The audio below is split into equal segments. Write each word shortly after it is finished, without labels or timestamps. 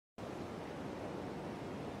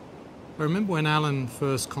I remember when Alan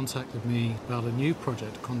first contacted me about a new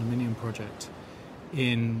project, a condominium project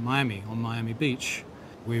in Miami, on Miami Beach.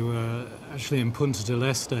 We were actually in Punta del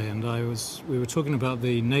Este, and we were talking about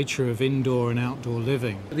the nature of indoor and outdoor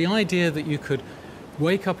living. The idea that you could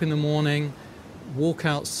wake up in the morning, walk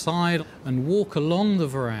outside and walk along the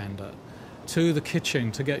veranda to the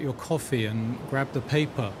kitchen to get your coffee and grab the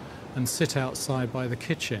paper and sit outside by the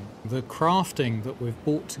kitchen. The crafting that we've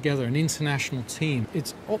brought together, an international team,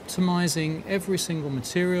 it's optimizing every single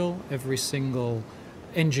material, every single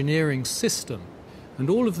engineering system. And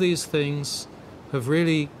all of these things have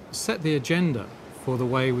really set the agenda for the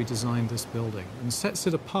way we designed this building and sets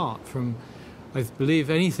it apart from, I believe,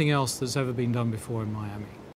 anything else that's ever been done before in Miami.